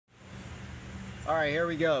All right, here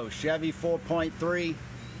we go. Chevy 4.3,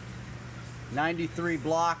 93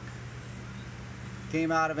 block.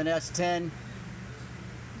 Came out of an S10.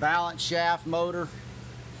 Balance shaft motor.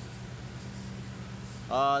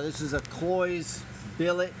 This is a Cloy's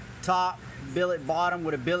billet top, billet bottom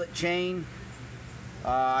with a billet chain.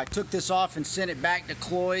 I took this off and sent it back to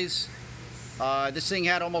Cloy's. This thing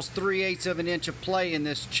had almost 3/8 of an inch of play in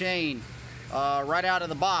this chain right out of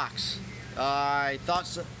the box. I thought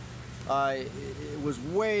so, it was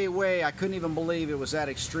way, I couldn't even believe it was that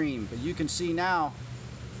extreme. But you can see now,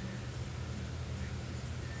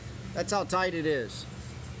 that's how tight it is.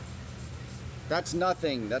 That's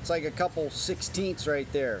nothing. That's like a couple 16ths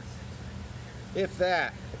right there. If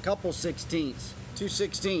that, a couple 16ths,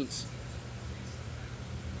 2/16.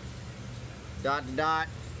 Dot to dot,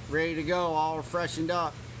 ready to go, all freshened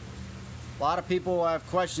up. A lot of people have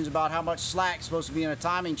questions about how much slack is supposed to be in a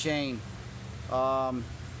timing chain.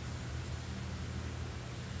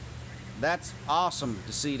 That's awesome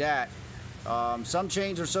to see that. Some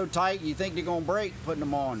chains are so tight you think they're gonna break putting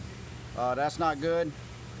them on. That's not good.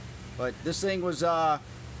 But this thing was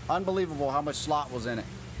unbelievable how much slot was in it.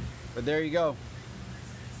 But there you go.